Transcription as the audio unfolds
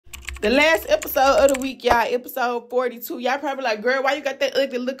The last episode of the week, y'all, episode 42. Y'all probably like, girl, why you got that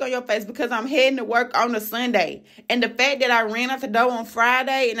ugly look on your face? Because I'm heading to work on a Sunday. And the fact that I ran out the door on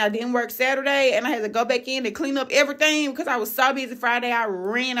Friday and I didn't work Saturday and I had to go back in and clean up everything because I was so busy Friday, I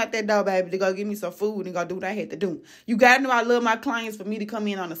ran out that door, baby, to go get me some food and go do what I had to do. You got to know I love my clients for me to come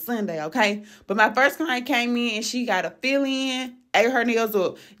in on a Sunday, okay? But my first client came in and she got a fill-in. Ate her nails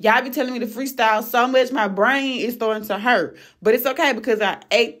up. Y'all be telling me to freestyle so much, my brain is starting to hurt. But it's okay because I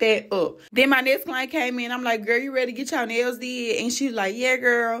ate that up. Then my next client came in. I'm like, girl, you ready to get your nails did? And she's like, yeah,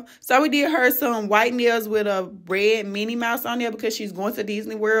 girl. So we did her some white nails with a red Minnie Mouse on there because she's going to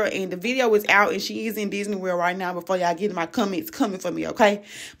Disney World. And the video is out and she is in Disney World right now before y'all get my comments coming for me, okay?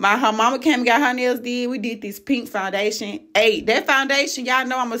 Her mama came and got her nails did. We did this pink foundation. Hey, that foundation, y'all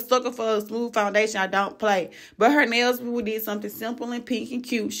know I'm a sucker for a smooth foundation. I don't play. But her nails, we did something simple and pink and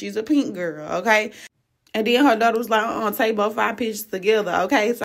cute. She's a pink girl, okay? And then her daughter was like, take both our pictures together, okay? So